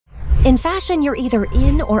In fashion, you're either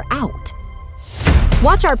in or out.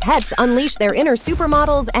 Watch our pets unleash their inner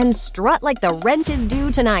supermodels and strut like the rent is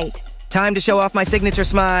due tonight. Time to show off my signature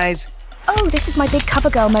smize. Oh, this is my big cover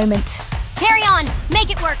girl moment. Carry on! Make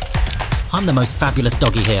it work! I'm the most fabulous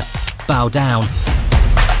doggy here. Bow down.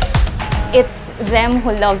 It's them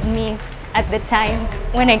who loved me at the time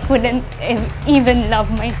when I couldn't even love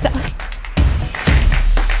myself.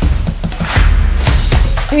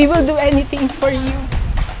 We will do anything for you,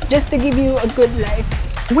 just to give you a good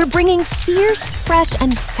life. We're bringing fierce, fresh,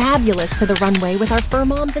 and fabulous to the runway with our fur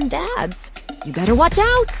moms and dads. You better watch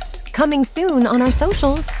out! Coming soon on our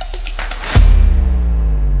socials.